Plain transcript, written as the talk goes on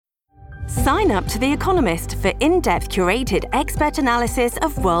Sign up to The Economist for in-depth curated expert analysis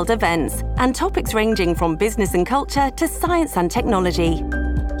of world events and topics ranging from business and culture to science and technology.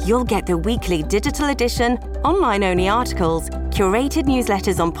 You'll get the weekly digital edition, online-only articles, curated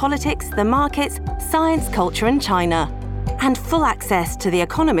newsletters on politics, the markets, science, culture and China, and full access to The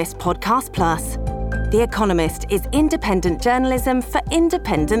Economist Podcast Plus. The Economist is independent journalism for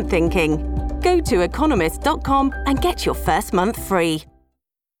independent thinking. Go to economist.com and get your first month free.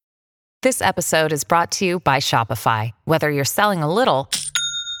 This episode is brought to you by Shopify. Whether you're selling a little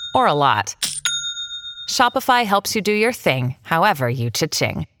or a lot, Shopify helps you do your thing, however you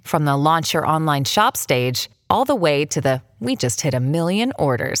cha-ching. From the launch your online shop stage, all the way to the we just hit 1 million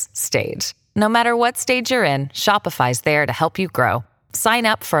orders stage. No matter what stage you're in, Shopify's there to help you grow. Sign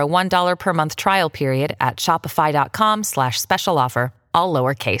up for a $1 per month trial period at shopify.com/special offer, all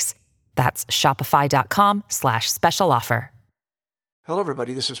lowercase. That's shopify.com/special offer. Hello,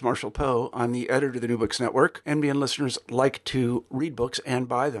 everybody. This is Marshall Poe. I'm the editor of the New Books Network. NBN listeners like to read books and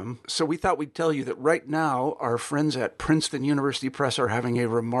buy them. So we thought we'd tell you that right now, our friends at Princeton University Press are having a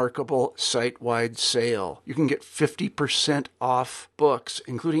remarkable site-wide sale. You can get 50% off books,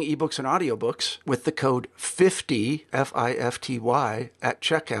 including ebooks and audiobooks, with the code 50, F-I-F-T-Y, at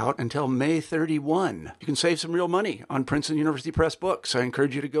checkout until May 31. You can save some real money on Princeton University Press books. I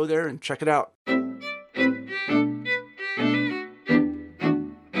encourage you to go there and check it out.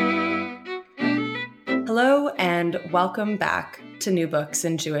 Hello and welcome back to New Books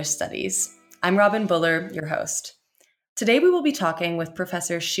in Jewish Studies. I'm Robin Buller, your host. Today we will be talking with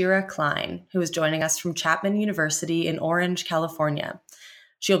Professor Shira Klein, who is joining us from Chapman University in Orange, California.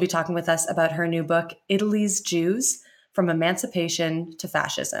 She'll be talking with us about her new book, Italy's Jews, From Emancipation to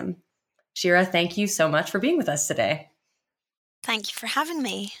Fascism. Shira, thank you so much for being with us today. Thank you for having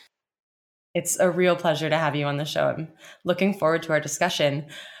me. It's a real pleasure to have you on the show. I'm looking forward to our discussion.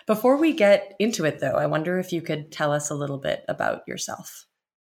 Before we get into it, though, I wonder if you could tell us a little bit about yourself.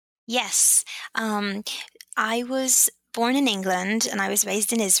 Yes. I was born in England and I was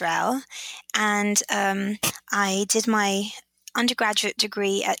raised in Israel. And I did my undergraduate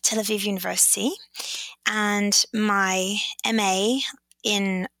degree at Tel Aviv University and my MA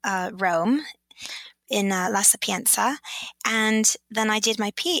in Rome, in La Sapienza. And then I did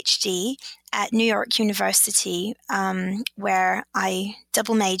my PhD at New York University, where I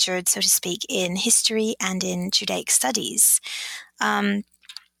double majored, so to speak, in history and in Judaic studies. And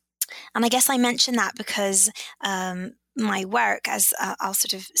I guess I mention that because my work, as I'll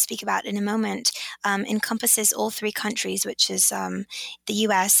sort of speak about in a moment, encompasses all three countries, which is the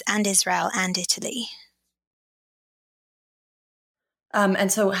US and Israel and Italy.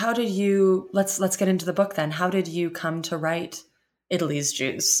 And so how did you, let's get into the book then. How did you come to write Italy's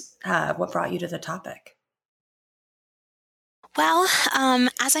Jews? What brought you to the topic? Well,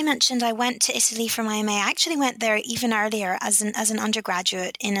 as I mentioned, I went to Italy for my MA. I actually went there even earlier as an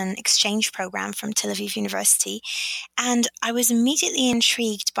undergraduate in an exchange program from Tel Aviv University. And I was immediately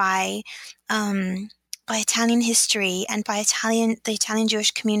intrigued by Italian history and by the Italian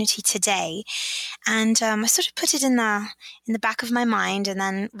Jewish community today. And I sort of put it in the back of my mind and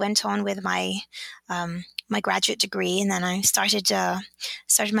then went on with my graduate degree, and then I started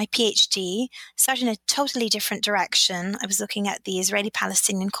my PhD. Started in a totally different direction. I was looking at the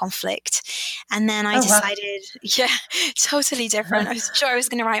Israeli-Palestinian conflict, and then I decided, totally different. I was sure I was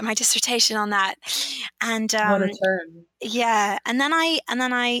going to write my dissertation on that, and what a turn. Yeah, and then I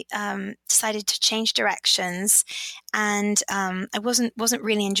decided to change directions, and I wasn't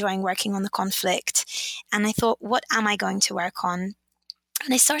really enjoying working on the conflict, and I thought, what am I going to work on?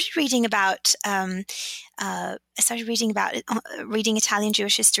 And I started reading about reading Italian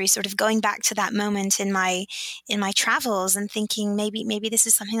Jewish history, sort of going back to that moment in my travels and thinking maybe this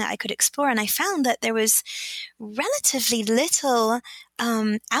is something that I could explore. And I found that there was relatively little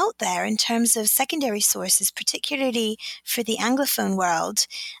out there in terms of secondary sources, particularly for the Anglophone world.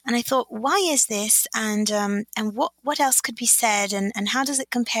 And I thought, why is this? And what else could be said? And how does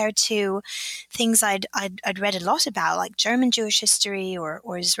it compare to things I'd read a lot about, like German Jewish history or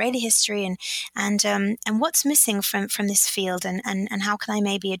Israeli history, and what's missing from this field, and how can I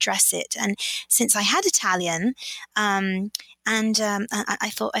maybe address it? And since I had Italian, I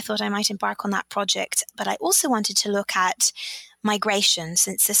thought I might embark on that project, but I also wanted to look at migration,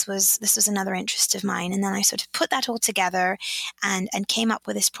 since this was another interest of mine. And then I sort of put that all together and came up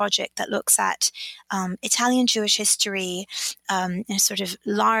with this project that looks at Italian Jewish history in a sort of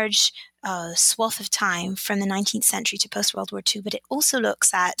large swath of time from the 19th century to post-World War II, but it also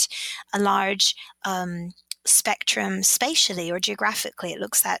looks at a large spectrum spatially or geographically. It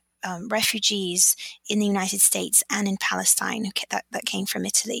looks at refugees in the United States and in Palestine that came from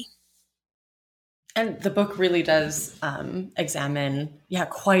Italy. And the book really does examine,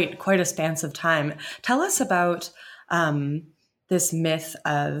 quite a span of time. Tell us about this myth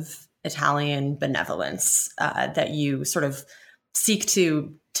of Italian benevolence that you sort of seek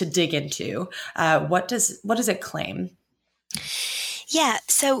to dig into. What does it claim? Yeah,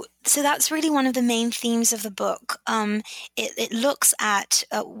 so that's really one of the main themes of the book. It looks at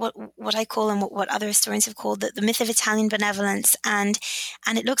what I call and what other historians have called the myth of Italian benevolence, and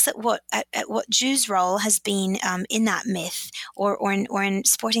it looks at what Jews' role has been in that myth or in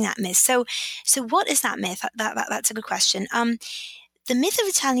supporting that myth. So what is that myth? That's a good question. The myth of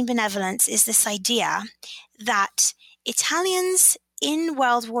Italian benevolence is this idea that Italians in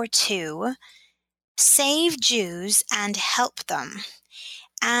World War II saved Jews and helped them.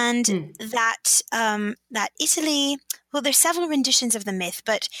 And that Italy, well, there's several renditions of the myth,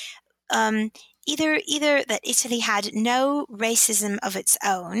 but either that Italy had no racism of its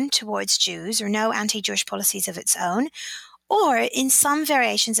own towards Jews or no anti-Jewish policies of its own, or in some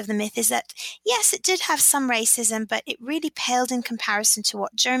variations of the myth is that, yes, it did have some racism, but it really paled in comparison to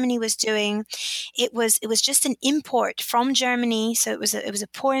what Germany was doing. It was just an import from Germany, so it was a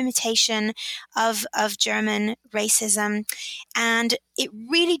poor imitation of German racism, and it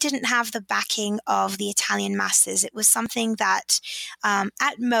really didn't have the backing of the Italian masses. It was something that,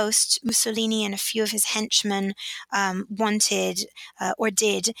 at most, Mussolini and a few of his henchmen wanted or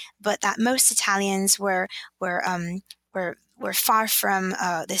did, but that most Italians were far from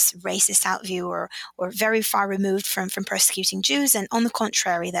this racist outview or very far removed from persecuting Jews, and on the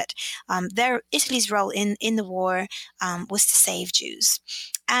contrary, that Italy's role in the war was to save Jews.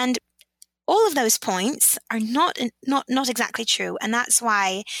 And all of those points are not exactly true, and that's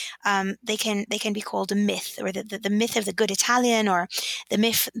why they can be called a myth, or the myth of the good Italian, or the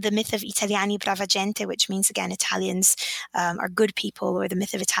myth of Italiani brava gente, which means again Italians are good people, or the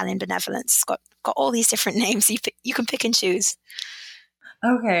myth of Italian benevolence. It's got all these different names. You can pick and choose.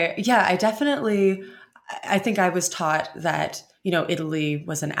 Okay, yeah, I think I was taught that Italy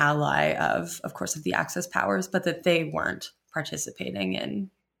was an ally of course, of the Axis powers, but that they weren't participating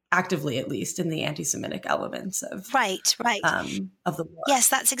in, actively at least, in the anti-Semitic elements of right of the war. Yes,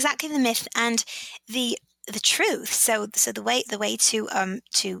 that's exactly the myth and the truth. So the way to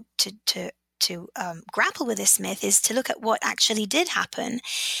grapple with this myth is to look at what actually did happen.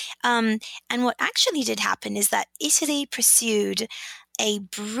 And what actually did happen is that Italy pursued a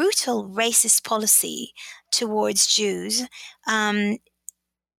brutal racist policy towards Jews, and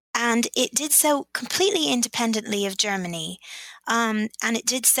it did so completely independently of Germany. And it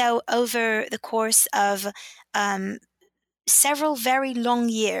did so over the course of several very long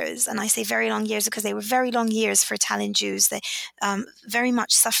years, and I say very long years because they were very long years for Italian Jews. They very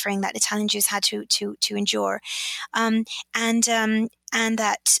much suffering that Italian Jews had to endure, and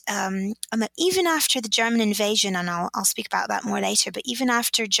that even after the German invasion, and I'll speak about that more later, but even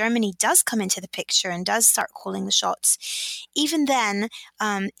after Germany does come into the picture and does start calling the shots, even then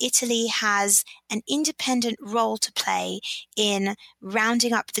Italy has an independent role to play in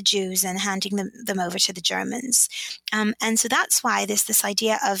rounding up the Jews and handing them over to the Germans. And so that's why this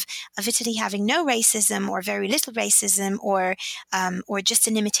idea of Italy having no racism or very little racism or just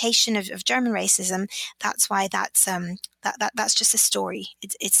an imitation of German racism, that's why that's just a story.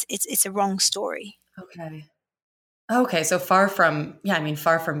 It's a wrong story. Okay. So far from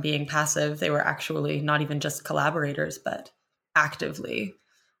being passive, they were actually not even just collaborators, but actively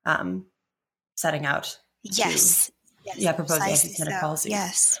setting out Yes. propose anti-Semitic policies.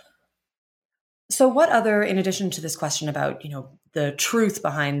 Yes. So what other, in addition to this question about, the truth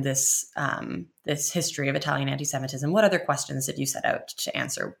behind this this history of Italian anti-Semitism, what other questions did you set out to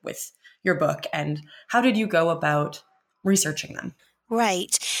answer with your book, and how did you go about researching them?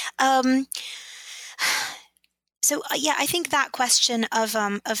 Right. So I think that question of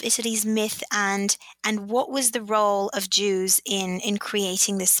Italy's myth and what was the role of Jews in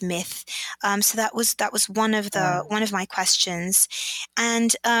creating this myth. So that was one of my questions,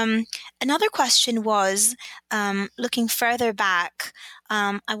 and another question was looking further back.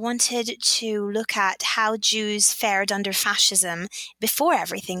 I wanted to look at how Jews fared under fascism before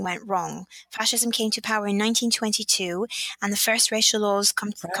everything went wrong. Fascism came to power in 1922, and the first racial laws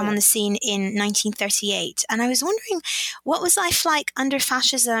come on the scene in 1938. And I was wondering, what was life like under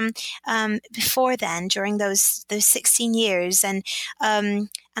fascism before then, during those 16 years? And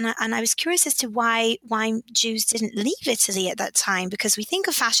I was curious as to why Jews didn't leave Italy at that time, because we think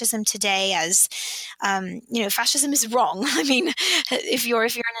of fascism today as, fascism is wrong. I mean, if you're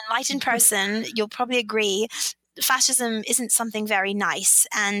an enlightened person, you'll probably agree fascism isn't something very nice,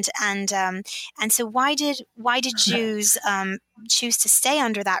 and so why did Jews choose to stay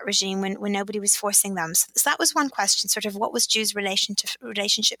under that regime when nobody was forcing them? So that was one question, sort of what was Jews'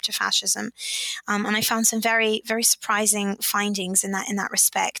 relationship to fascism, and I found some very, very surprising findings in that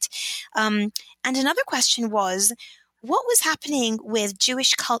respect. And another question was, what was happening with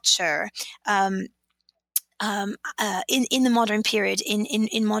Jewish culture in the modern period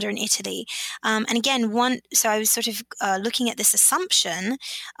in modern Italy, and again, so I was sort of looking at this assumption.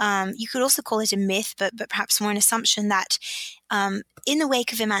 You could also call it a myth, but perhaps more an assumption that in the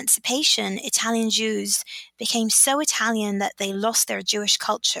wake of emancipation, Italian Jews became so Italian that they lost their Jewish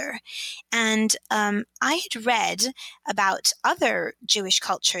culture. And I had read about other Jewish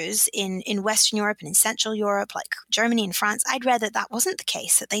cultures in Western Europe and in Central Europe, like Germany and France. I'd read that wasn't the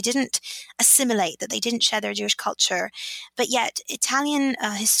case, that they didn't assimilate, that they didn't share their Jewish culture. But yet Italian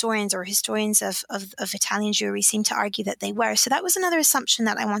historians or historians of Italian Jewry seem to argue that they were. So that was another assumption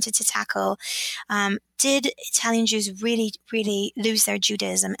that I wanted to tackle. Did Italian Jews really, really lose their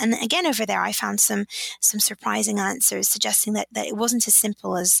Judaism? And again, over there, I found some surprising answers suggesting that it wasn't as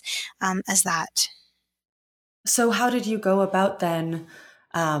simple as that. So how did you go about then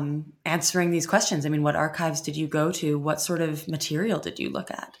answering these questions? I mean, what archives did you go to? What sort of material did you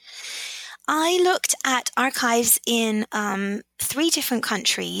look at? I looked at archives in 3 different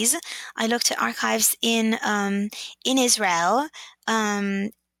countries. I looked at archives in Israel,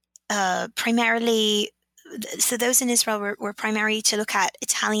 primarily. So those in Israel were primarily to look at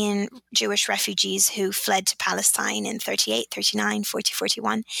Italian Jewish refugees who fled to Palestine in 38, 39, 40,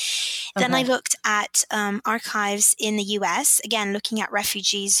 41. Okay. Then I looked at archives in the US, again, looking at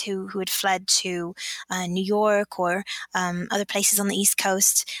refugees who had fled to New York or other places on the East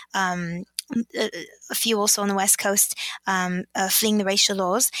Coast, a few also on the West Coast, fleeing the racial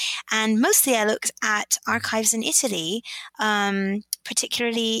laws. And mostly I looked at archives in Italy,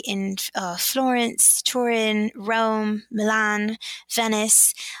 particularly in Florence, Turin, Rome, Milan,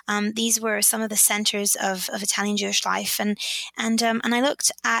 Venice. These were some of the centers of Italian Jewish life. And I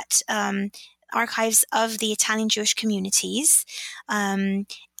looked at archives of the Italian Jewish communities. And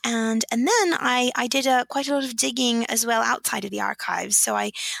then I did quite a lot of digging as well outside of the archives. So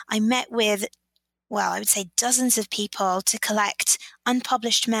I met with, well, I would say dozens of people to collect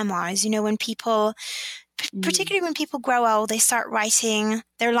unpublished memoirs. You know, when people, particularly when people grow old, they start writing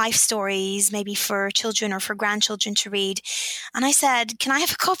their life stories, maybe for children or for grandchildren to read. And I said, can I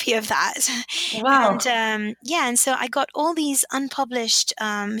have a copy of that? Wow. And so I got all these unpublished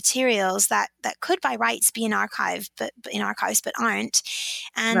materials that could by rights be in archives, but aren't.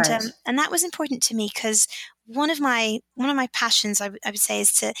 And Right. And that was important to me because one of my passions, I would say,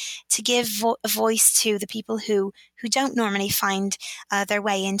 is to give a voice to the people who don't normally find their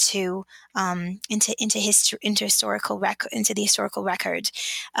way into the historical record.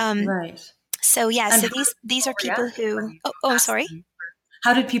 Right. So yeah, And so these are people who. Oh, sorry.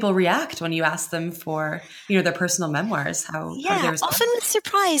 How did people react when you asked them for, their personal memoirs? How did they respond? Often with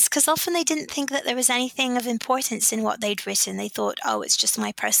surprise, because often they didn't think that there was anything of importance in what they'd written. They thought, oh, it's just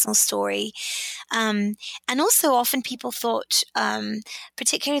my personal story. And also often people thought,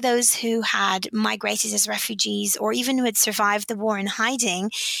 particularly those who had migrated as refugees or even who had survived the war in hiding,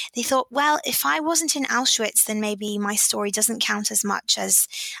 they thought, well, if I wasn't in Auschwitz, then maybe my story doesn't count as much as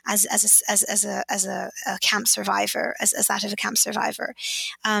a camp survivor, as that of a camp survivor.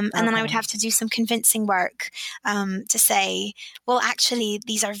 And then I would have to do some convincing work to say, well, actually,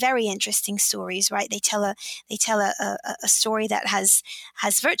 these are very interesting stories, right? They tell a story that has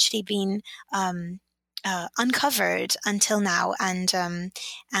virtually been uncovered until now, and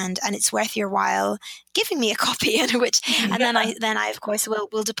it's worth your while giving me a copy. And then I of course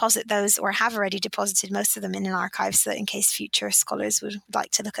will deposit those, or have already deposited most of them in an archive, so that in case future scholars would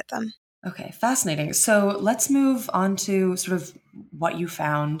like to look at them. Okay, fascinating. So let's move on to sort of what you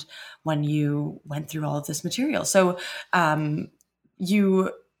found when you went through all of this material. So the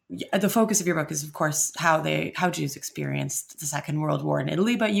focus of your book is, of course, how Jews experienced the Second World War in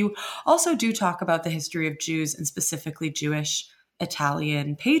Italy, but you also do talk about the history of Jews and specifically Jewish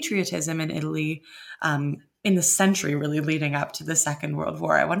Italian patriotism in Italy in the century really leading up to the Second World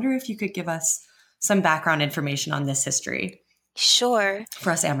War. I wonder if you could give us some background information on this history. Sure.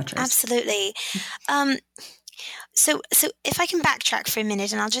 For us amateurs. Absolutely. So if I can backtrack for a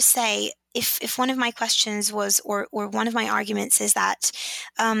minute, and I'll just say, if one of my questions was, or one of my arguments is that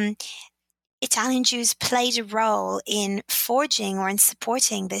Italian Jews played a role in forging or in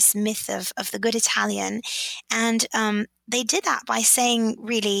supporting this myth of the good Italian, and they did that by saying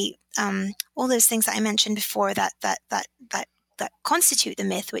really all those things that I mentioned before, that constitute the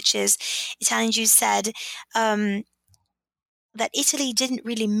myth, which is Italian Jews said that Italy didn't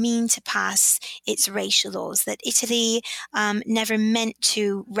really mean to pass its racial laws, that Italy never meant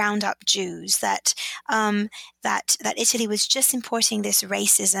to round up Jews, that Italy was just importing this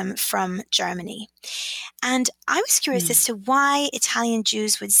racism from Germany. And I was curious as to why Italian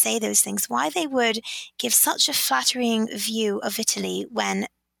Jews would say those things, why they would give such a flattering view of Italy when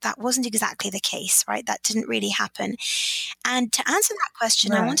that wasn't exactly the case, right? That didn't really happen. And to answer that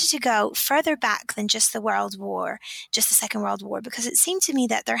question, I wanted to go further back than just the World War, just the Second World War, because it seemed to me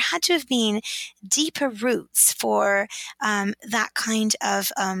that there had to have been deeper roots for that kind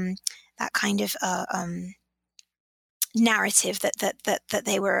of narrative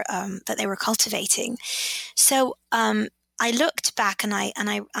that they were cultivating. So I looked back and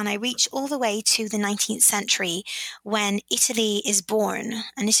I reached all the way to the 19th century when Italy is born.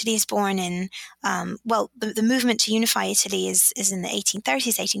 And Italy is born in, the movement to unify Italy is in the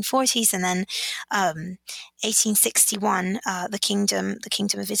 1830s, 1840s, and then 1861, the Kingdom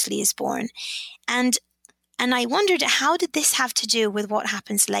of Italy is born. And I wondered, how did this have to do with what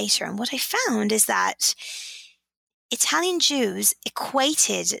happens later? And what I found is that Italian Jews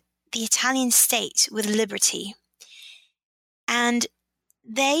equated the Italian state with liberty. And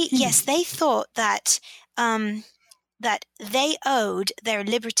they thought that that they owed their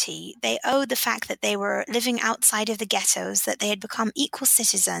liberty, they owed the fact that they were living outside of the ghettos, that they had become equal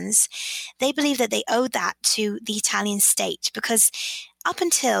citizens. They believed that they owed that to the Italian state, because up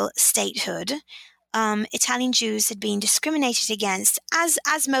until statehood, Italian Jews had been discriminated against,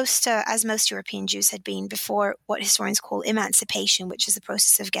 as most European Jews had been before what historians call emancipation, which is the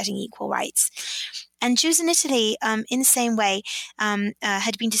process of getting equal rights. And Jews in Italy, in the same way,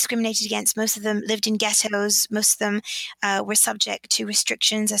 had been discriminated against. Most of them lived in ghettos. Most of them were subject to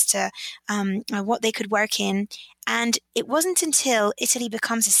restrictions as to what they could work in. And it wasn't until Italy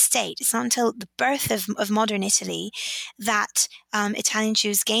becomes a state, it's not until the birth of modern Italy, that Italian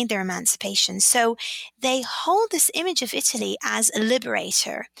Jews gained their emancipation. So they hold this image of Italy as a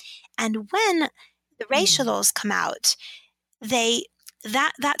liberator. And when the racial laws come out,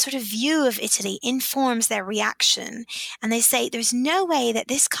 that sort of view of Italy informs their reaction. And they say, there's no way that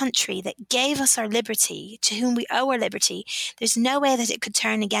this country that gave us our liberty, to whom we owe our liberty, there's no way that it could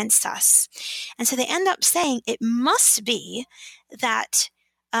turn against us. And so they end up saying it must be that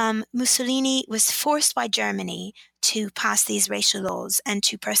Mussolini was forced by Germany to pass these racial laws and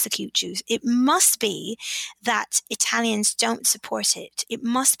to persecute Jews. It must be that Italians don't support it. It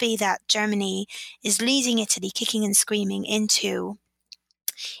must be that Germany is leading Italy, kicking and screaming, into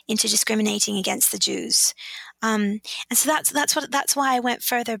discriminating against the Jews, and so that's why I went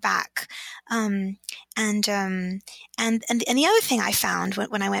further back, and the other thing I found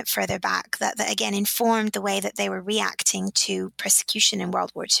when I went further back that again informed the way that they were reacting to persecution in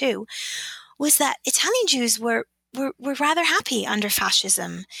World War II was that Italian Jews were rather happy under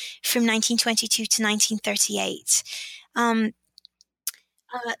fascism from 1922 to 1938.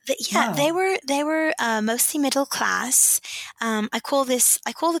 They were mostly middle class. I call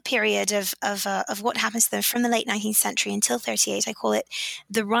the period of what happens to them from the late 19th century until 38. I call it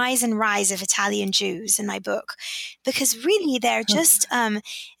the rise and rise of Italian Jews in my book, because really they're just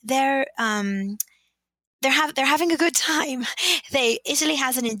they're having a good time. Italy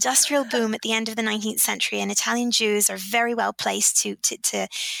has an industrial boom at the end of the 19th century, and Italian Jews are very well placed to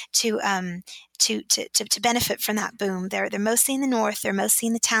benefit from that boom. They're mostly in the north, they're mostly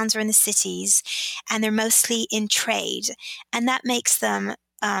in the towns or in the cities, and they're mostly in trade, and that makes them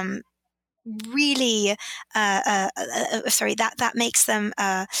really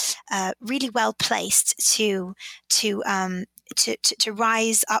really well placed to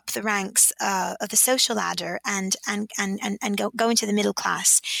rise up the ranks of the social ladder and go into the middle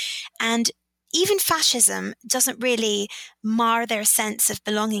class. And even fascism doesn't really mar their sense of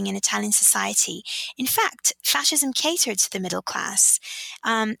belonging in Italian society. In fact, fascism catered to the middle class.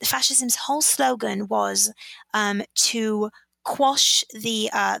 Fascism's whole slogan was to quash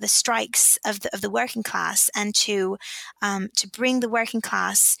the strikes of the working class, and to bring the working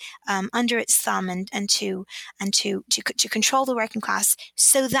class under its thumb, and to control the working class,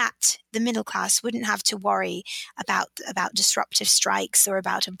 so that the middle class wouldn't have to worry about disruptive strikes, or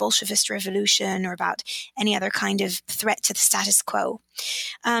about a Bolshevist revolution, or about any other kind of threat to the status quo.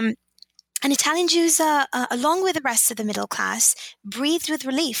 And Italian Jews, along with the rest of the middle class, breathed with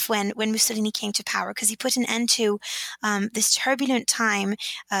relief when Mussolini came to power, because he put an end to this turbulent time,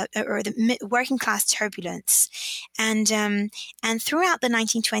 or the working class turbulence. And throughout the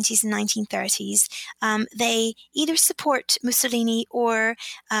 1920s and 1930s, they either support Mussolini, or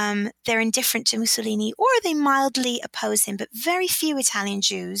they're indifferent to Mussolini, or they mildly oppose him. But very few Italian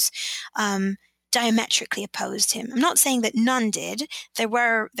Jews diametrically opposed him. I'm not saying that none did. There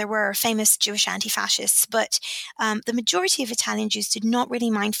were famous Jewish anti-fascists, but the majority of Italian Jews did not really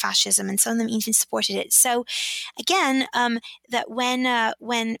mind fascism, and some of them even supported it. So, again, that when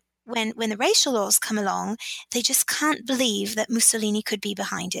the racial laws come along, they just can't believe that Mussolini could be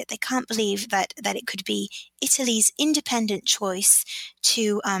behind it. They can't believe that it could be Italy's independent choice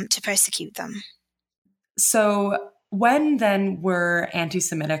to persecute them. So, when then were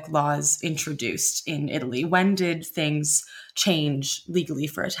anti-Semitic laws introduced in Italy? When did things change legally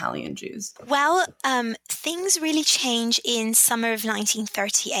for Italian Jews? Well, things really change in summer of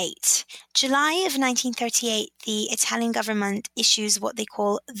 1938. July of 1938, the Italian government issues what they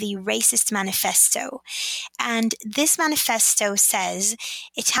call the Racist Manifesto. And this manifesto says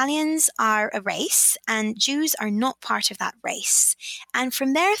Italians are a race and Jews are not part of that race. And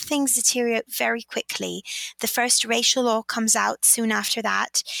from there, things deteriorate very quickly. The first racial law comes out soon after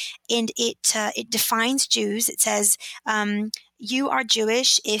that, and it defines Jews. It says, you are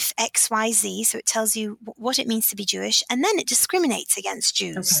Jewish if X, Y, Z. So it tells you what it means to be Jewish, and then it discriminates against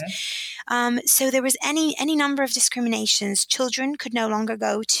Jews. Okay. So there was any number of discriminations. Children could no longer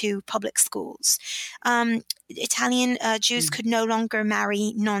go to public schools. Italian Jews could no longer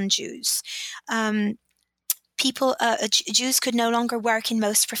marry non-Jews. Jews could no longer work in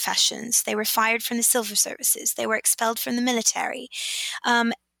most professions. They were fired from the civil services. They were expelled from the military.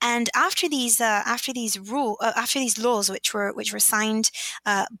 And after these laws, which were signed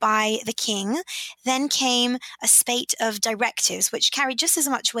by the king, then came a spate of directives which carried just as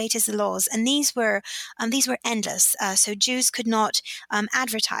much weight as the laws, and these were endless. So Jews could not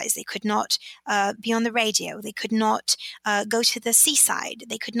advertise, they could not be on the radio, they could not go to the seaside,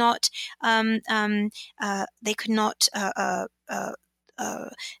 they could not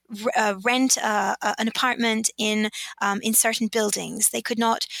rent an apartment in certain buildings. They could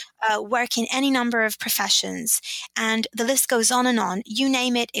not work in any number of professions, and the list goes on and on. You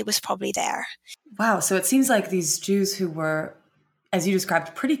name it, it was probably there. Wow. So it seems like these Jews who were, as you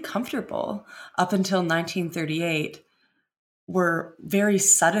described, pretty comfortable up until 1938 were very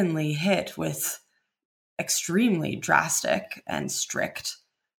suddenly hit with extremely drastic and strict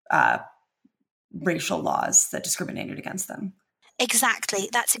racial laws that discriminated against them. Exactly.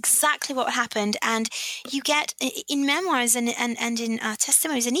 That's exactly what happened. And you get in memoirs and in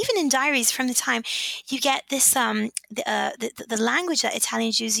testimonies and even in diaries from the time, you get this the language that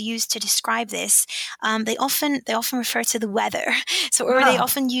Italian Jews use to describe this. They often refer to the weather. They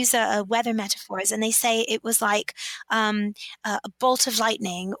often use weather metaphors, and they say it was like a bolt of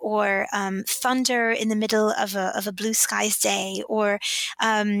lightning, or thunder in the middle of a blue skies day, or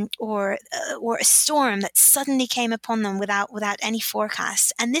a storm that suddenly came upon them without any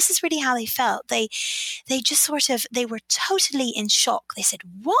forecast. And this is really how they felt. They just they were totally in shock. They said,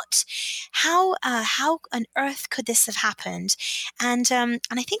 "What? How on earth could this have happened?" And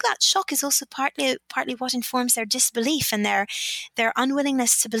I think that shock is also partly what informs their disbelief and their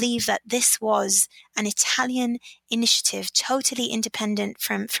unwillingness to believe that this was an Italian initiative, totally independent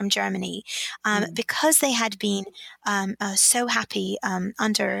from Germany, because they had been so happy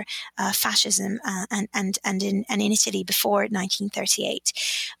under fascism and in Italy before 1938.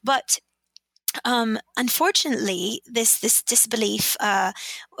 But unfortunately, this disbelief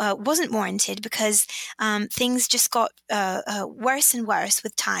wasn't warranted, because things just got worse and worse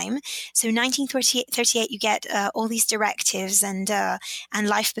with time. So 1938, you get all these directives, and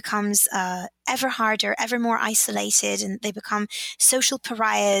life becomes ever harder, ever more isolated, and they become social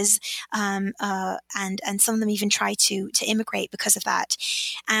pariahs, and some of them even try to immigrate because of that.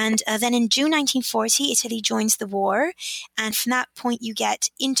 And then in June 1940, Italy joins the war, and from that point you get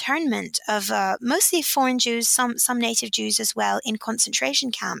internment of mostly foreign Jews, some native Jews as well, in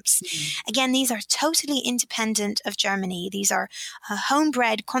concentration camps. Again, these are totally independent of Germany. These are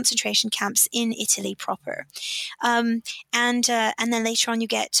homebred concentration camps in Italy proper. And then later on you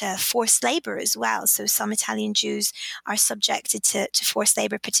get forced labor as well. So some Italian Jews are subjected to forced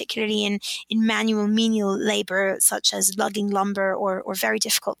labor, particularly in manual menial labor, such as lugging lumber or very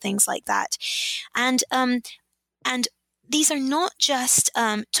difficult things like that. And these are not just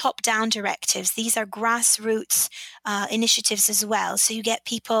top-down directives. These are grassroots initiatives as well. So you get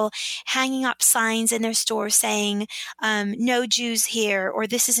people hanging up signs in their stores saying, no Jews here, or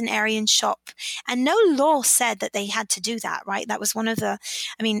this is an Aryan shop. And no law said that they had to do that, right? That was one of the,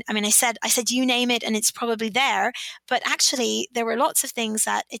 I said, you name it and it's probably there. But actually, there were lots of things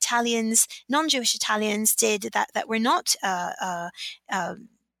that Italians, non-Jewish Italians did that were not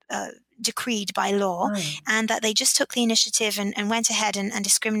decreed by law, and that they just took the initiative and went ahead and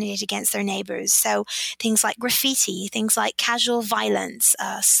discriminated against their neighbors. So things like graffiti, things like casual violence,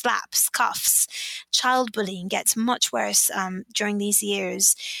 slaps, cuffs, child bullying gets much worse during these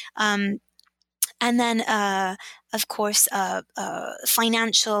years. And then, of course,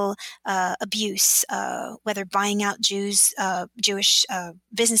 financial abuse, whether buying out Jewish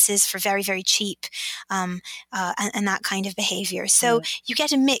businesses for very, very cheap, and that kind of behavior. So you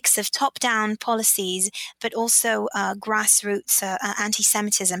get a mix of top-down policies, but also grassroots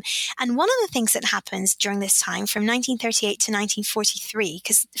anti-Semitism. And one of the things that happens during this time, from 1938 to 1943,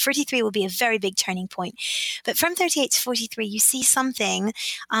 because 43 will be a very big turning point, but from 38 to 43, you see something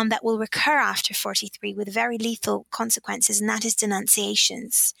that will recur after 43 with very lethal consequences, and that is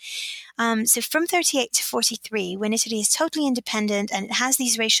denunciations. So from 38 to 43, when Italy is totally independent and it has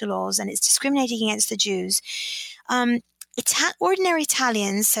these racial laws and it's discriminating against the Jews, ordinary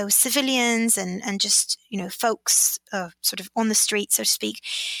Italians, so civilians and just, folks sort of on the street, so to speak,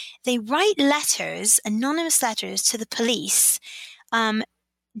 they write letters, anonymous letters to the police,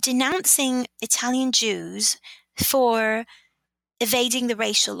 denouncing Italian Jews for evading the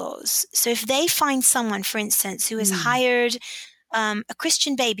racial laws. So if they find someone, for instance, who has hired a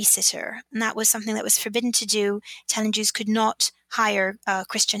Christian babysitter, and that was something that was forbidden to do, Italian Jews could not hire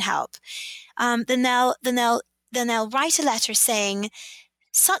Christian help, then they'll write a letter saying,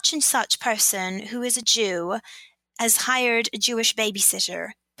 such and such person who is a Jew has hired a Jewish babysitter.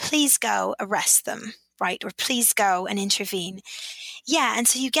 Please go arrest them, right? Or please go and intervene. Yeah, and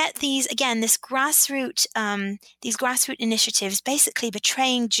so you get these grassroots initiatives basically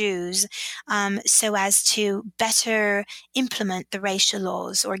betraying Jews so as to better implement the racial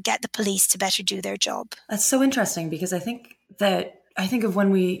laws or get the police to better do their job. That's so interesting, because I think of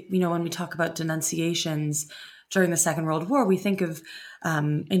when we talk about denunciations during the Second World War, we think of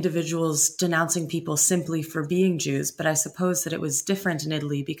individuals denouncing people simply for being Jews. But I suppose that it was different in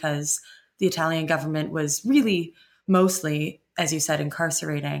Italy because the Italian government was really mostly, as you said,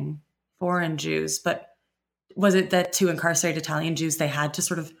 incarcerating foreign Jews. But was it that to incarcerate Italian Jews, they had to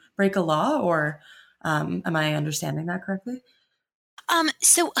sort of break a law, or am I understanding that correctly?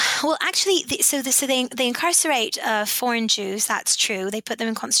 They incarcerate foreign Jews. That's true. They put them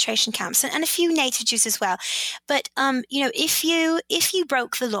in concentration camps, and a few native Jews as well. But if you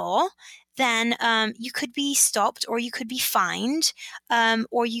broke the law, then you could be stopped, or you could be fined,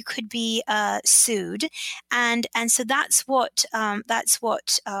 or you could be sued, and so that's what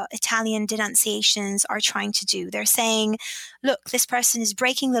Italian denunciations are trying to do. They're saying, look, this person is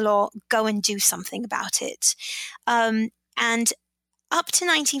breaking the law. Go and do something about it, and up to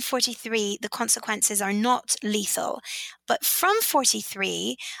 1943, the consequences are not lethal. But from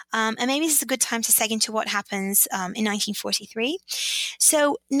 43, and maybe this is a good time to seg into what happens in 1943.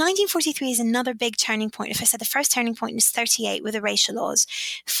 So 1943 is another big turning point. If I said the first turning point is 38 with the racial laws,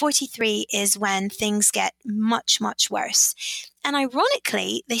 43 is when things get much, much worse. And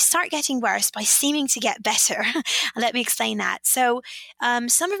ironically, they start getting worse by seeming to get better. Let me explain that. So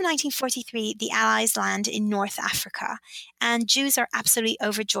summer of 1943, the Allies land in North Africa. And Jews are absolutely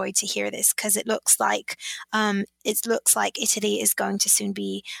overjoyed to hear this, because it looks like Italy is going to soon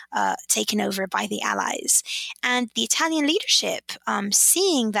be taken over by the Allies. And the Italian leadership,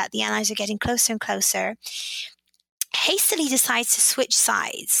 seeing that the Allies are getting closer and closer, hastily decides to switch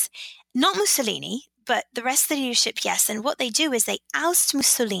sides. Not Mussolini, but the rest of the leadership, yes. And what they do is they oust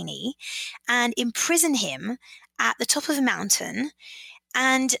Mussolini and imprison him at the top of a mountain.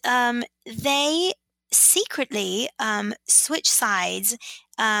 And they secretly switch sides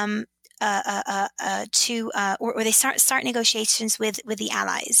or they start negotiations with the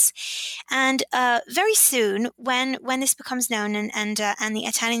Allies. And very soon, when this becomes known and the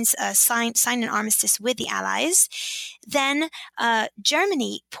Italians sign an armistice with the Allies, then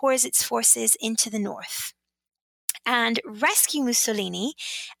Germany pours its forces into the north and rescue Mussolini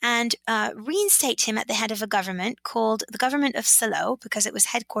and reinstate him at the head of a government called the Government of Salo, because it was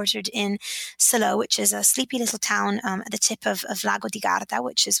headquartered in Salo, which is a sleepy little town at the tip of Lago di Garda,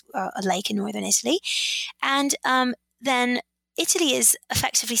 which is a lake in northern Italy. And then Italy is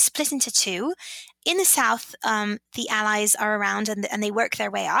effectively split into two. In the south, the Allies are around and they work their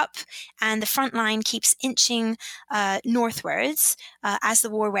way up, and the front line keeps inching northwards as the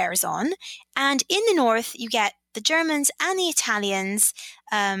war wears on. And in the north, you get the Germans and the Italians,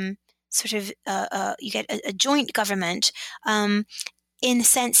 you get a joint government. In the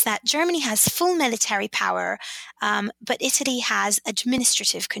sense that Germany has full military power, but Italy has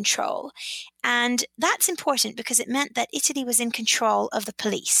administrative control. And that's important because it meant that Italy was in control of the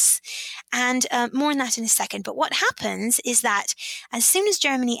police. And more on that in a second. But what happens is that as soon as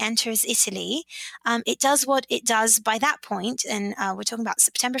Germany enters Italy, it does what it does by that point, and we're talking about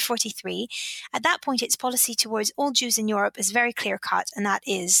September 43. At that point, its policy towards all Jews in Europe is very clear-cut, and that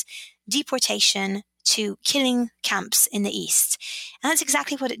is deportation to killing camps in the east. And that's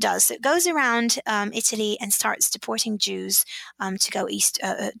exactly what it does. So it goes around Italy and starts deporting Jews to go east,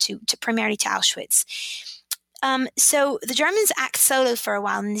 to primarily to Auschwitz. So the Germans act solo for a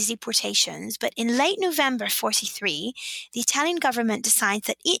while in these deportations, but in late November 43, the Italian government decides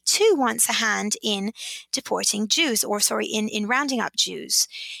that it too wants a hand in deporting Jews, in rounding up Jews.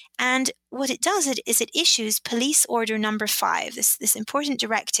 And what it does is it issues Police Order Number 5, this important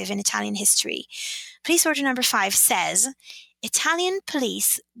directive in Italian history. Police Order Number 5 says, Italian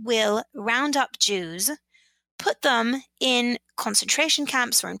police will round up Jews, put them in concentration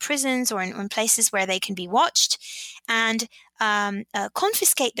camps or in prisons or in places where they can be watched, and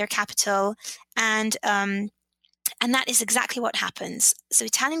confiscate their capital, and that is exactly what happens. So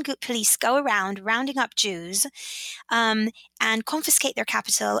Italian police go around rounding up Jews and confiscate their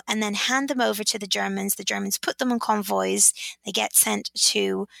capital and then hand them over to the Germans. The Germans put them on convoys. They get sent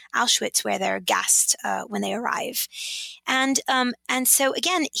to Auschwitz where they're gassed when they arrive. And so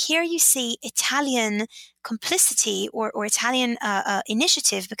again, here you see Italian complicity or Italian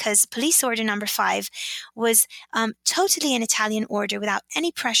initiative, because Police Order Number 5 was totally an Italian order without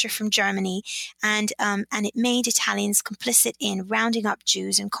any pressure from Germany, and it made Italians complicit in rounding up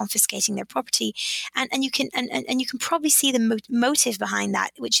Jews and confiscating their property, and you can probably see the motive behind that,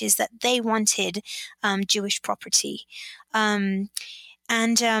 which is that they wanted Jewish property, and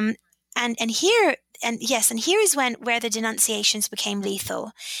here is where the denunciations became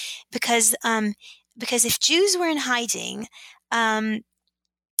lethal, because if Jews were in hiding, and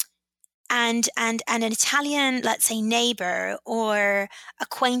an Italian, let's say, neighbor or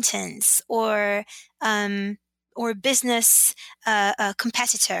acquaintance or business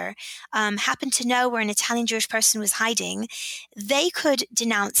competitor happened to know where an Italian Jewish person was hiding, they could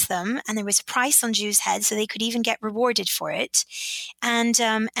denounce them, and there was a price on Jews' heads, so they could even get rewarded for it. And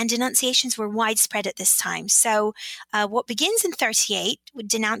denunciations were widespread at this time. So what begins in 1938 with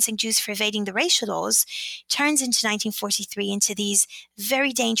denouncing Jews for evading the racial laws turns into 1943 into these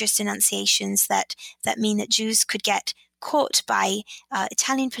very dangerous denunciations that mean that Jews could get caught by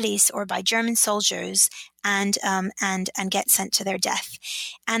Italian police or by German soldiers and get sent to their death.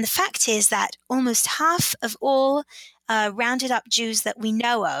 And the fact is that almost half of all rounded up Jews that we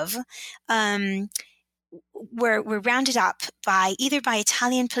know of were rounded up either by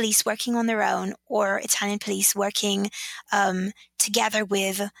Italian police working on their own or Italian police working together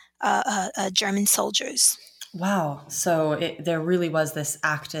with German soldiers. Wow. So there really was this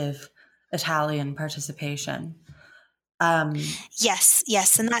active Italian participation.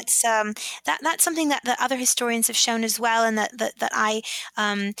 Yes, and that's something that the other historians have shown as well, and that I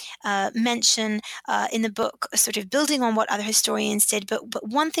mention in the book, sort of building on what other historians did. But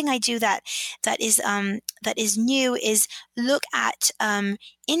one thing I do that is new is look at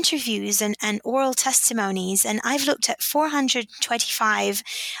interviews and oral testimonies, and I've looked at 425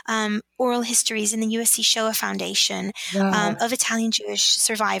 oral histories in the USC Shoah Foundation. Wow. Of Italian Jewish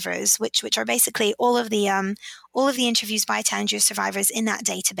survivors, which are basically all of the interviews by Italian Jewish survivors in that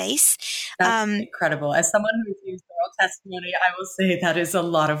database. That's incredible. As someone who's used oral testimony, I will say that is a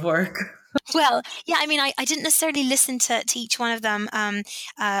lot of work. Well, yeah, I mean, I didn't necessarily listen to each one of them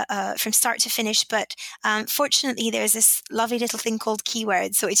from start to finish, but fortunately there's this lovely little thing called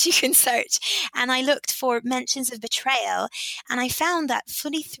keywords, which you can search. And I looked for mentions of betrayal, and I found that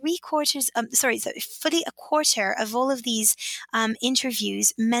fully a quarter of all of these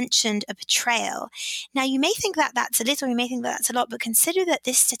interviews mentioned a betrayal. Now, you may think that that's a little, you may think that that's a lot, but consider that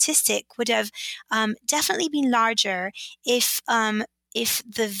this statistic would have definitely been larger if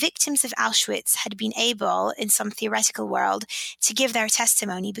the victims of Auschwitz had been able, in some theoretical world, to give their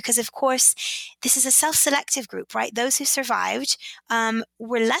testimony, because, of course, this is a self-selective group, right? Those who survived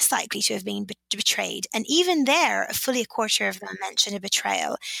were less likely to have been betrayed. And even there, fully a quarter of them mentioned a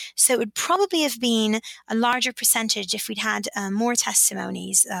betrayal. So it would probably have been a larger percentage if we'd had more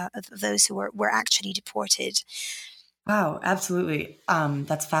testimonies of those who were actually deported. Wow, absolutely.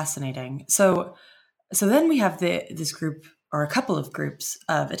 That's fascinating. So then we have this group, or a couple of groups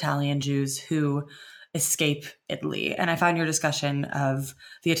of Italian Jews who escape Italy. And I found your discussion of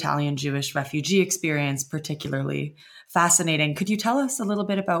the Italian Jewish refugee experience particularly fascinating. Could you tell us a little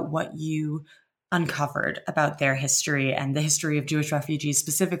bit about what you uncovered about their history and the history of Jewish refugees,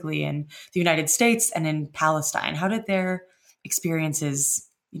 specifically in the United States and in Palestine? How did their experiences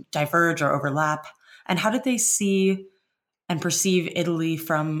diverge or overlap? And how did they see and perceive Italy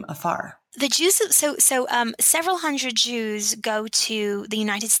from afar? The Jews, several hundred Jews go to the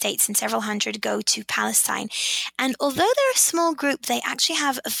United States and several hundred go to Palestine. And although they're a small group, they actually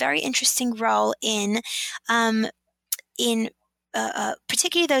have a very interesting role in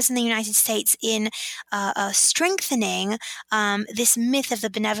particularly those in the United States, in strengthening this myth of the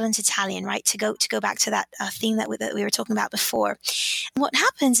benevolent Italian, right? To go back to that theme that we were talking about before. What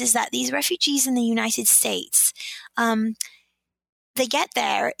happens is that these refugees in the United States, they get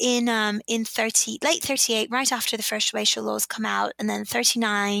there in late 38, right after the first racial laws come out, and then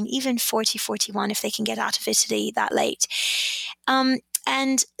 39, even 40, 41, if they can get out of Italy that late.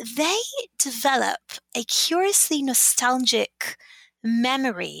 And they develop a curiously nostalgic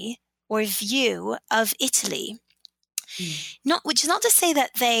memory or view of Italy. Which is not to say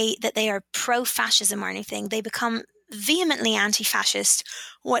that they are pro-fascism or anything. They become vehemently anti-fascist,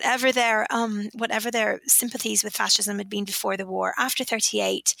 whatever their sympathies with fascism had been before the war. After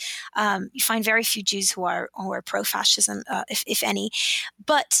 38, you find very few Jews who are pro-fascism, if any.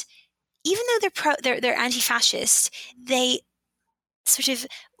 But even though they're anti-fascist, they sort of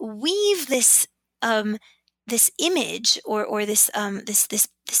weave this image or this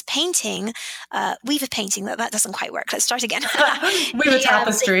painting, weave a painting. That doesn't quite work. Let's start again. Weave a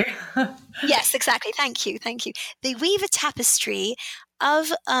tapestry. Yes, exactly. Thank you. They weave a tapestry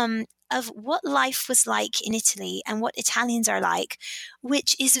of what life was like in Italy and what Italians are like,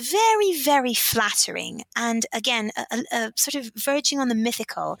 which is very, very flattering, and again, a sort of verging on the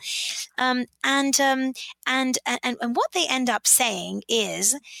mythical. And what they end up saying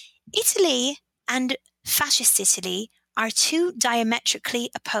is, Italy and fascist Italy are two diametrically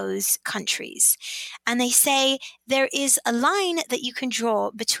opposed countries. And they say there is a line that you can draw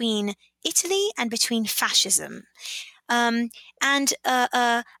between Italy and between fascism. Of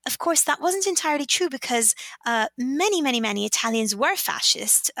course, that wasn't entirely true, because many Italians were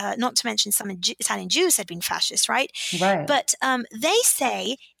fascist, not to mention some Italian Jews had been fascist, right? Right. But they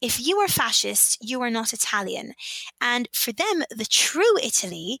say, if you are fascist, you are not Italian. And for them, the true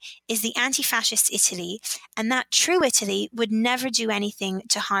Italy is the anti-fascist Italy, and that true Italy would never do anything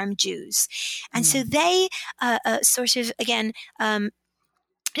to harm Jews. And so they sort of, again,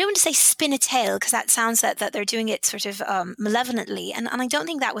 I don't want to say spin a tale, because that sounds that they're doing it sort of malevolently. And I don't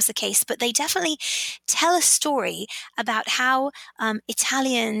think that was the case, but they definitely tell a story about how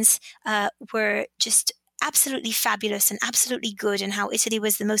Italians were just absolutely fabulous and absolutely good, and how Italy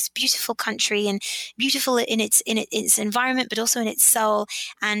was the most beautiful country, and beautiful in its environment, but also in its soul,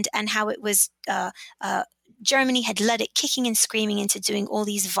 and how it was Germany had led it kicking and screaming into doing all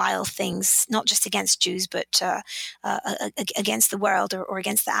these vile things, not just against Jews, but against the world or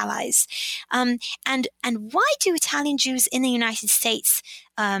against the Allies. And why do Italian Jews in the United States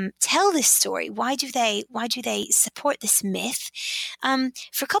tell this story? Why do they support this myth?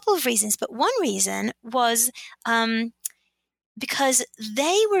 For a couple of reasons, but one reason was because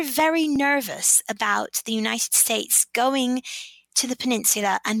they were very nervous about the United States going to the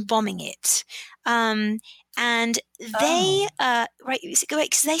peninsula and bombing it. And they, right,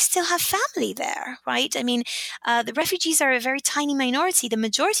 because they still have family there, right? I mean, the refugees are a very tiny minority. The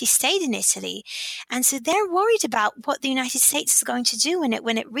majority stayed in Italy. And so they're worried about what the United States is going to do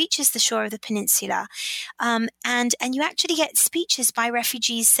when it reaches the shore of the peninsula. And you actually get speeches by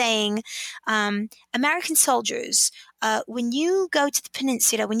refugees saying, American soldiers, when you go to the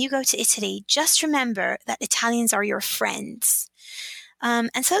peninsula, when you go to Italy, just remember that Italians are your friends.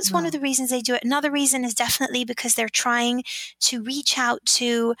 And so it's one of the reasons they do it. Another reason is definitely because they're trying to reach out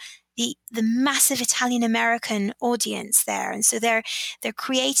to the massive Italian American audience there. And so they're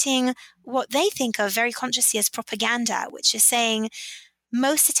creating what they think of very consciously as propaganda, which is saying,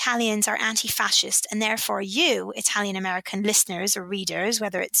 most Italians are anti-fascist, and therefore you, Italian American listeners or readers,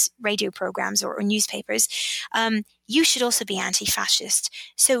 whether it's radio programs or newspapers, you should also be anti-fascist.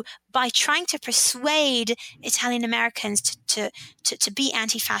 So by trying to persuade Italian Americans to be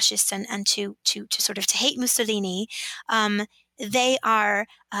anti-fascist and to sort of to hate Mussolini, they are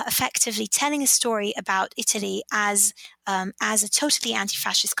effectively telling a story about Italy as a totally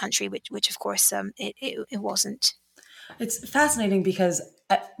anti-fascist country, which of course it wasn't. It's fascinating because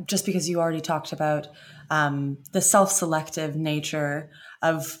just because you already talked about the self-selective nature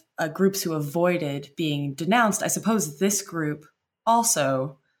of groups who avoided being denounced, I suppose this group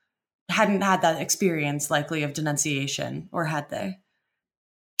also hadn't had that experience likely of denunciation, or had they?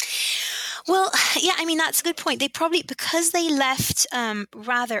 Well, yeah, I mean, that's a good point. They probably, because they left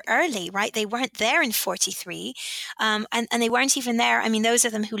rather early, right? They weren't there in 43, and they weren't even there. I mean, those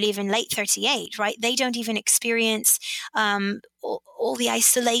of them who leave in late 38, right? They don't even experience all the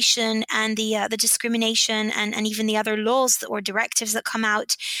isolation and the discrimination and even the other laws or directives that come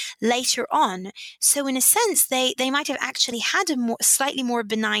out later on. So in a sense, they might have actually had a slightly more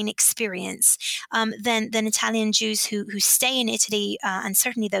benign experience than Italian Jews who stay in Italy, and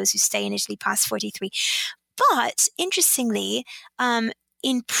certainly those who stay in Italy past 43. But interestingly,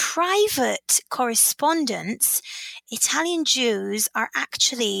 in private correspondence, Italian Jews are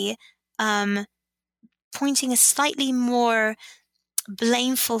actually pointing a slightly more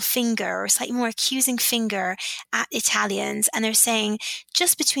blameful finger or slightly more accusing finger at Italians. And they're saying,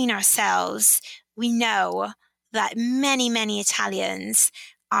 just between ourselves, we know that many, many Italians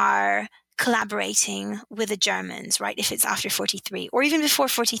are collaborating with the Germans, right? If it's after 43 or even before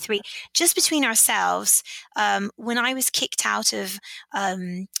 43, just between ourselves, when I was kicked out of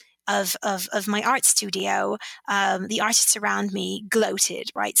my art studio, the artists around me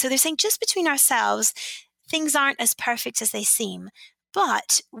gloated, right? So they're saying just between ourselves, things aren't as perfect as they seem.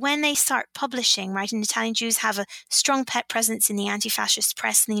 But when they start publishing, right, and Italian Jews have a strong presence in the anti-fascist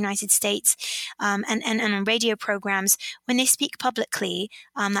press in the United States, and on radio programs, when they speak publicly,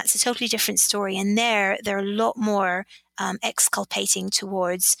 that's a totally different story. And they're a lot more exculpating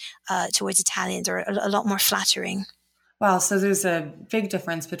towards Italians, or a lot more flattering. Wow, so there's a big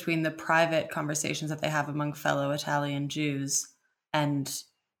difference between the private conversations that they have among fellow Italian Jews and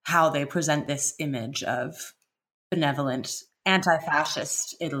how they present this image of benevolent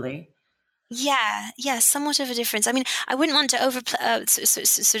anti-fascist Italy. Yeah, somewhat of a difference. I mean, I wouldn't want to to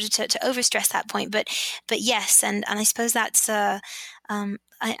overstress that point, but yes, and I suppose that's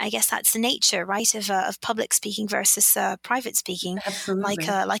I guess that's the nature, right, of public speaking versus private speaking. Absolutely.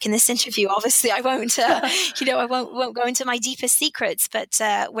 Like in this interview, obviously, I won't I won't go into my deepest secrets, but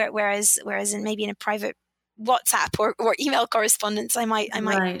whereas maybe in a private WhatsApp or email correspondence, I might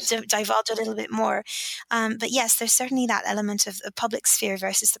divulge a little bit more. But yes, there's certainly that element of the public sphere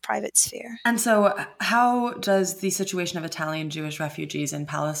versus the private sphere. And so how does the situation of Italian Jewish refugees in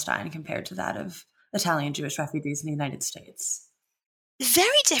Palestine compare to that of Italian Jewish refugees in the United States?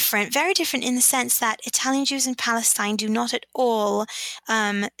 Very different in the sense that Italian Jews in Palestine do not at all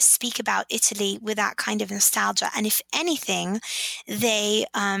speak about Italy with that kind of nostalgia. And if anything, they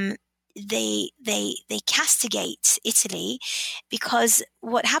castigate Italy, because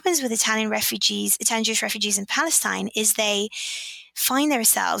what happens with Italian Jewish refugees in Palestine is they find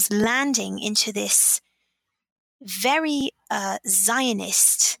themselves landing into this very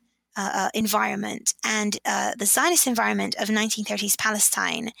Zionist environment. And the Zionist environment of 1930s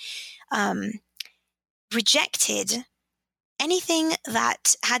Palestine rejected anything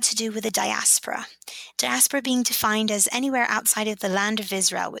that had to do with the diaspora. Diaspora being defined as anywhere outside of the land of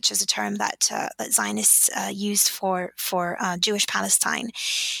Israel, which is a term that Zionists used for Jewish Palestine,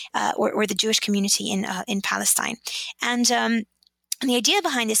 or the Jewish community in Palestine. And the idea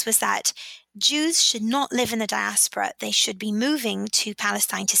behind this was that Jews should not live in the diaspora. They should be moving to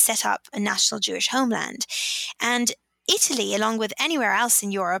Palestine to set up a national Jewish homeland. And Italy, along with anywhere else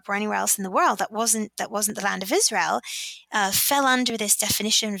in Europe or anywhere else in the world that wasn't the land of Israel, fell under this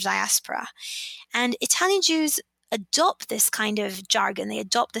definition of diaspora. And Italian Jews adopt this kind of jargon. They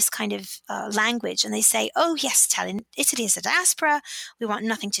adopt this kind of language, and they say, "Oh yes, Italy is a diaspora. We want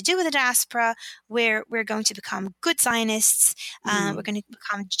nothing to do with the diaspora. We're going to become good Zionists. We're going to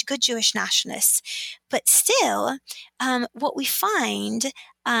become good Jewish nationalists." But still, what we find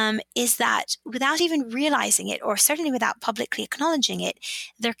is that without even realizing it, or certainly without publicly acknowledging it,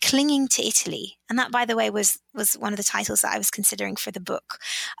 they're clinging to Italy. And that, by the way, was one of the titles that I was considering for the book.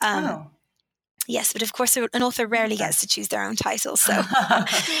 Yes, but of course, an author rarely gets to choose their own title. So,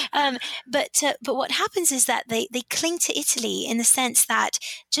 but what happens is that they cling to Italy in the sense that,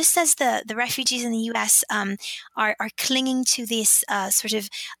 just as the refugees in the U.S. Are clinging to this sort of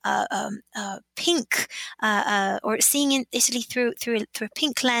pink, or seeing in Italy through a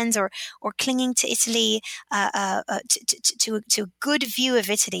pink lens, or clinging to Italy to a good view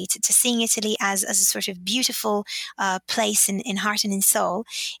of Italy, to seeing Italy as a sort of beautiful place in heart and in soul.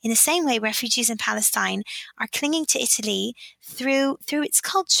 In the same way, refugees in Palestine are clinging to Italy through its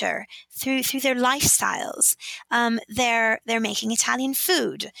culture, through their lifestyles. They're making Italian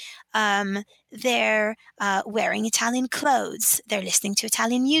food. They're wearing Italian clothes. They're listening to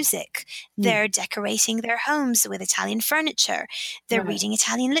Italian music. They're decorating their homes with Italian furniture. They're reading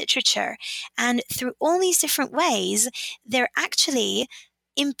Italian literature. And through all these different ways, they're actually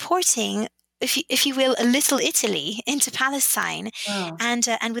importing, if you will, a little Italy into Palestine,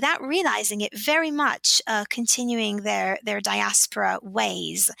 and without realizing it, very much continuing their diaspora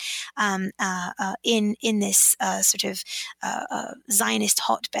ways in this sort of Zionist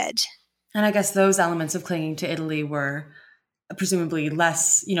hotbed. And I guess those elements of clinging to Italy were presumably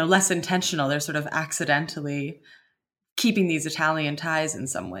less intentional. They're sort of accidentally keeping these Italian ties in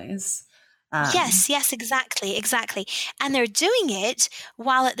some ways. Yes, exactly. And they're doing it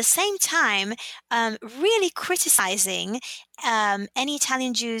while at the same time really criticizing any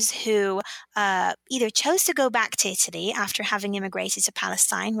Italian Jews who either chose to go back to Italy after having immigrated to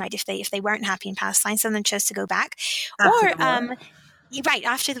Palestine, right? If they weren't happy in Palestine, some of them chose to go back, right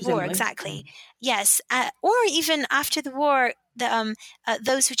after the war, exactly. Yes, or even after the war,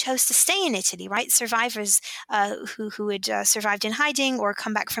 those who chose to stay in Italy, right? Survivors who had survived in hiding, or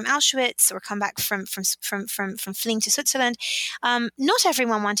come back from Auschwitz, or come back from fleeing to Switzerland. Not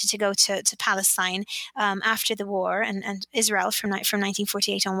everyone wanted to go to Palestine after the war and Israel from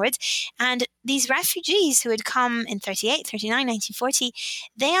 1948 onwards. And these refugees who had come in 38, 39, 1940,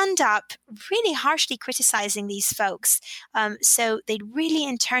 they end up really harshly criticizing these folks. So they'd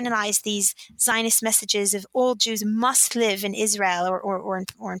really internalized these Zionist messages of all Jews must live in Israel or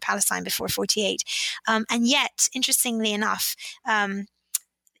in Palestine before 48. And yet, interestingly enough,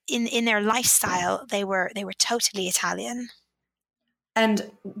 in their lifestyle, they were totally Italian.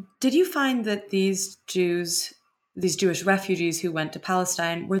 And did you find that these Jewish refugees who went to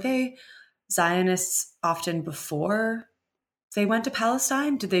Palestine, were they Zionists often before they went to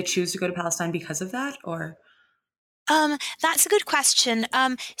Palestine? Did they choose to go to Palestine because of that, or? That's a good question.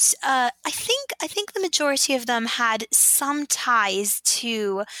 I think the majority of them had some ties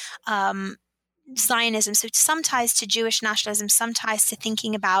to Zionism, so some ties to Jewish nationalism, some ties to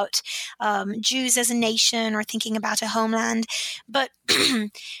thinking about Jews as a nation or thinking about a homeland, but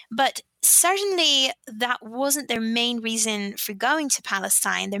certainly that wasn't their main reason for going to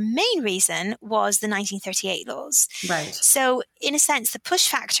Palestine. Their main reason was the 1938 laws. Right. So in a sense, the push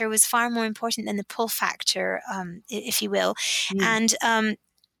factor was far more important than the pull factor, if you will. And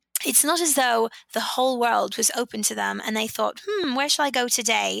it's not as though the whole world was open to them and they thought, where shall I go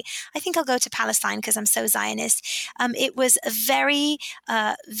today? I think I'll go to Palestine because I'm so Zionist. It was a very,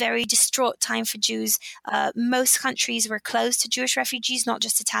 very distraught time for Jews. Most countries were closed to Jewish refugees, not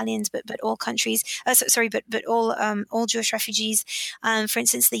just Italians, but all countries. But all Jewish refugees. For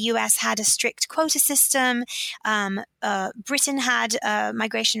instance, the US had a strict quota system. Britain had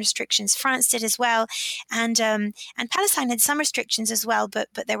migration restrictions. France did as well. And Palestine had some restrictions as well, but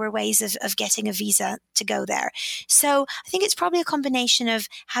there were ways of getting a visa to go there. So I think it's probably a combination of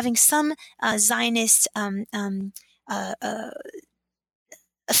having some Zionist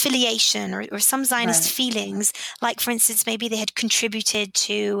affiliation or some Zionist feelings, like for instance, maybe they had contributed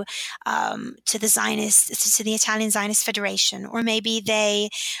to the Italian Zionist Federation, or maybe they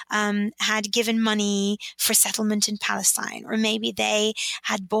had given money for settlement in Palestine, or maybe they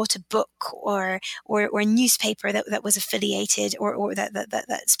had bought a book or a newspaper that was affiliated or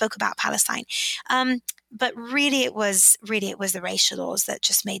that spoke about Palestine. But really it was the racial laws that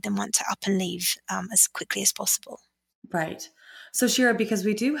just made them want to up and leave as quickly as possible. Right. So Shira, because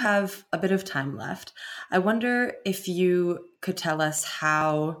we do have a bit of time left, I wonder if you could tell us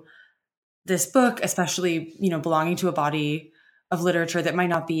how this book, especially, belonging to a body of literature that might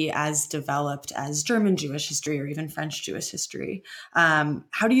not be as developed as German Jewish history or even French Jewish history,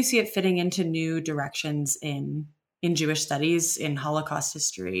 how do you see it fitting into new directions in Jewish studies, in Holocaust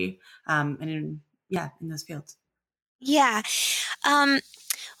history, and in those fields? Yeah.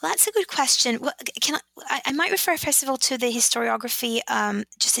 Well, that's a good question. Well, I might refer first of all to the historiography,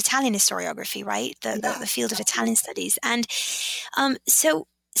 just Italian historiography, right? The field of Italian studies, and so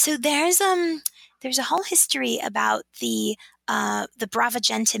there's a whole history about the Brava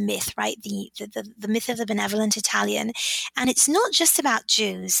Gente myth, right? The myth of the benevolent Italian, and it's not just about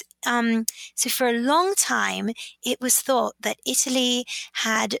Jews. So for a long time, it was thought that Italy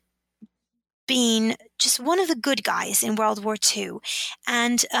had been just one of the good guys in World War II,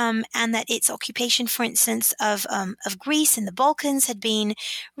 and that its occupation, for instance, of Greece and the Balkans had been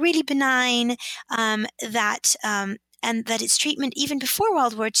really benign. That that its treatment, even before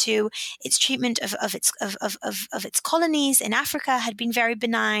World War II, its treatment of its colonies in Africa had been very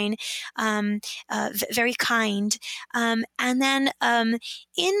benign, very kind. And then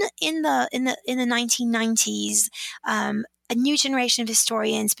in the 1990s, a new generation of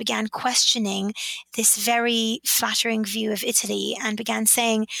historians began questioning this very flattering view of Italy and began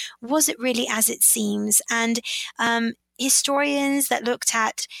saying, was it really as it seems? And historians that looked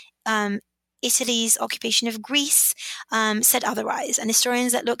at Italy's occupation of Greece said otherwise, and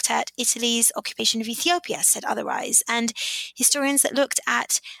historians that looked at Italy's occupation of Ethiopia said otherwise, and historians that looked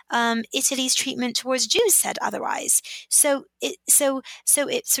at Italy's treatment towards Jews said otherwise. So it sort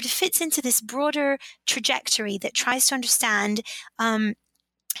of fits into this broader trajectory that tries to understand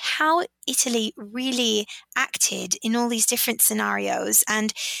how Italy really acted in all these different scenarios,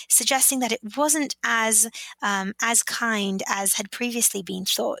 and suggesting that it wasn't as kind as had previously been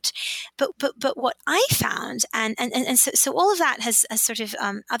thought. But what I found, and so all of that has sort of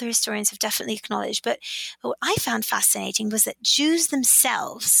other historians have definitely acknowledged. But what I found fascinating was that Jews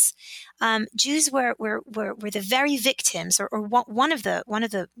themselves. Jews were the very victims, or one of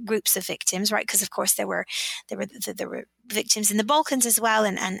the groups of victims, right? Because of course there were victims in the Balkans as well,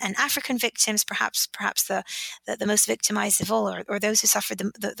 and African victims, perhaps the most victimized of all, or those who suffered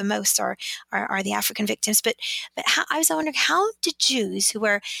the most are the African victims. But I was wondering, how did Jews who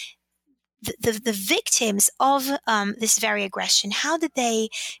were the victims of this very aggression, how did they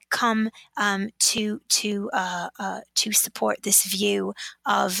come to support this view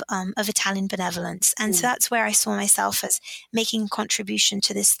of Italian benevolence? And so that's where I saw myself as making a contribution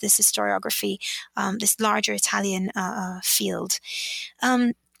to this historiography, this larger Italian field.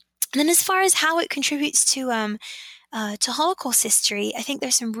 And then, as far as how it contributes to Holocaust history, I think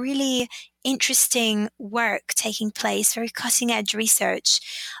there's some really interesting work taking place, very cutting edge research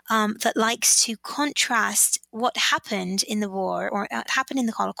that likes to contrast what happened in the war or happened in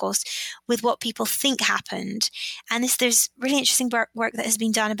the Holocaust with what people think happened. And there's really interesting work that has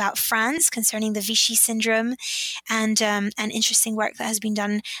been done about France concerning the Vichy syndrome, and interesting work that has been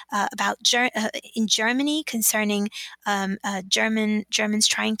done in Germany concerning Germans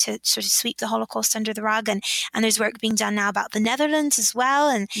trying to sort of sweep the Holocaust under the rug, and there's work being done now about the Netherlands as well,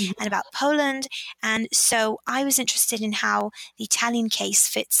 and about Poland. And so I was interested in how the Italian case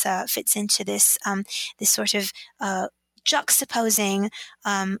fits into this sort of juxtaposing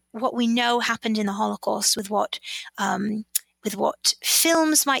what we know happened in the Holocaust with what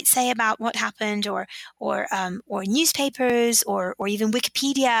films might say about what happened, or newspapers, or even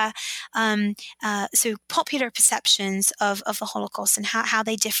Wikipedia. So popular perceptions of the Holocaust and how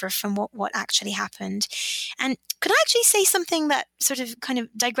they differ from what actually happened. And could I actually say something that sort of kind of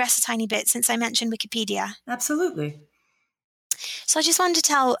digress a tiny bit, since I mentioned Wikipedia? Absolutely. So I just wanted to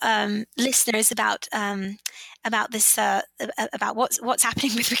tell listeners about this, about what's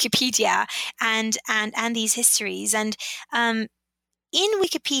happening with Wikipedia and these histories. And in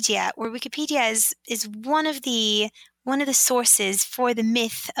Wikipedia, where Wikipedia is one of the sources for the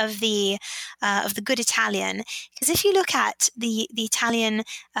myth of the good Italian, because if you look at the Italian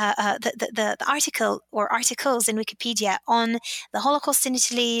the article or articles in Wikipedia on the Holocaust in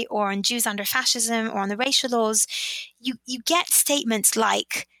Italy, or on Jews under fascism, or on the racial laws, you get statements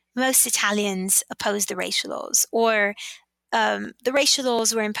like, most Italians oppose the racial laws, or the racial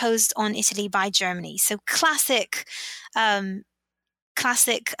laws were imposed on Italy by Germany. So classic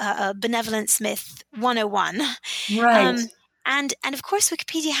benevolence myth 101. Right. And of course,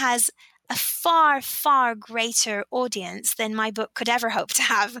 Wikipedia has a far, far greater audience than my book could ever hope to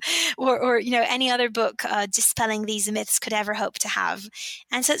have, or any other book dispelling these myths could ever hope to have.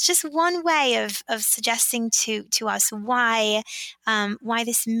 And so it's just one way of suggesting to us why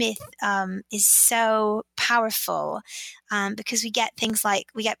this myth is so powerful. Because we get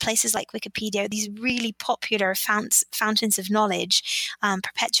places like Wikipedia, these really popular fountains of knowledge,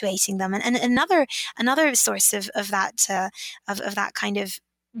 perpetuating them. And another source of that kind of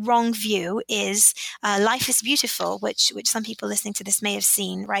wrong view is Life is Beautiful, which some people listening to this may have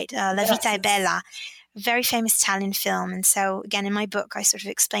seen, right? La Vita è Bella, very famous Italian film. And so again, in my book, I sort of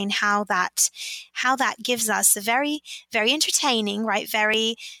explain how that gives us a very, very entertaining, right?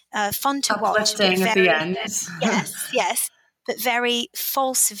 Very fun to watch. Uplifting at the end. Yes, but very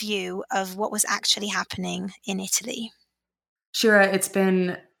false view of what was actually happening in Italy. Shira, it's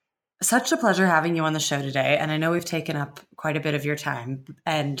been such a pleasure having you on the show today. And I know we've taken up quite a bit of your time,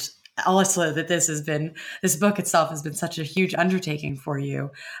 and also that this book itself has been such a huge undertaking for you.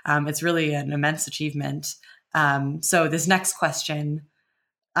 It's really an immense achievement. So this next question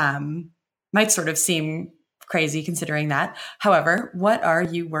might sort of seem crazy considering that. However, what are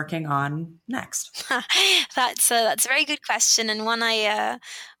you working on next? That's a very good question, and one I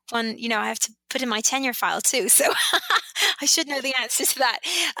have to put in my tenure file too, so I should know the answer to that.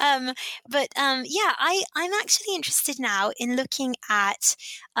 I'm actually interested now in looking at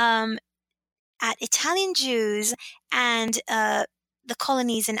Italian Jews and the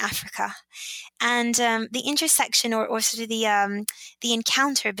colonies in Africa, and the intersection or sort of the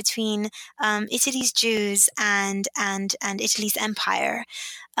encounter between Italy's Jews and Italy's empire.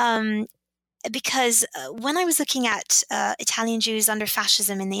 Because when I was looking at Italian Jews under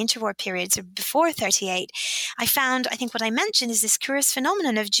fascism in the interwar periods or before 38, I think what I mentioned is this curious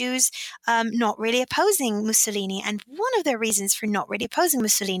phenomenon of Jews not really opposing Mussolini. And one of their reasons for not really opposing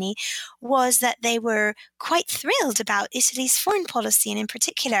Mussolini was that they were quite thrilled about Italy's foreign policy, and in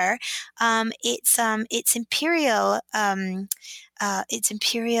particular, its imperial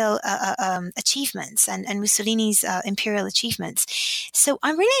achievements and Mussolini's imperial achievements. So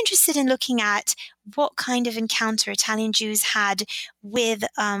I'm really interested in looking at what kind of encounter Italian Jews had with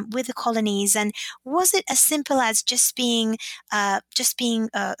the colonies, and was it as simple as just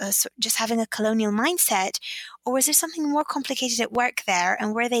having a colonial mindset, or was there something more complicated at work there?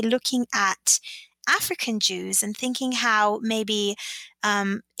 And were they looking at African Jews and thinking how maybe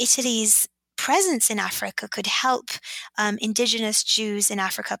Italy's presence in Africa could help indigenous Jews in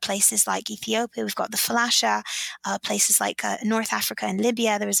Africa, places like Ethiopia, we've got the Falasha, places like North Africa and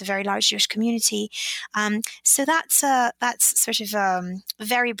Libya, there is a very large Jewish community. So that's sort of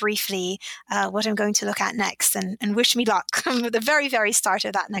very briefly what I'm going to look at next, and wish me luck at the very, very start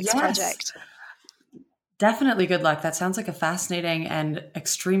of that next project. Definitely good luck. That sounds like a fascinating and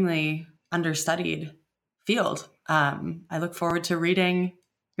extremely understudied field. I look forward to reading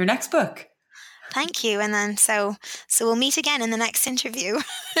your next book. Thank you. And then so we'll meet again in the next interview.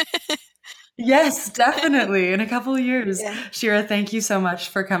 Yes, definitely. In a couple of years. Yeah. Shira, thank you so much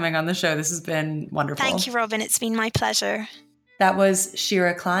for coming on the show. This has been wonderful. Thank you, Robin. It's been my pleasure. That was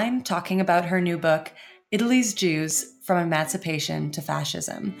Shira Klein talking about her new book, Italy's Jews, From Emancipation to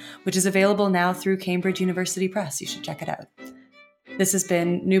Fascism, which is available now through Cambridge University Press. You should check it out. This has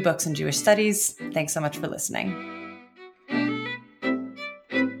been New Books in Jewish Studies. Thanks so much for listening.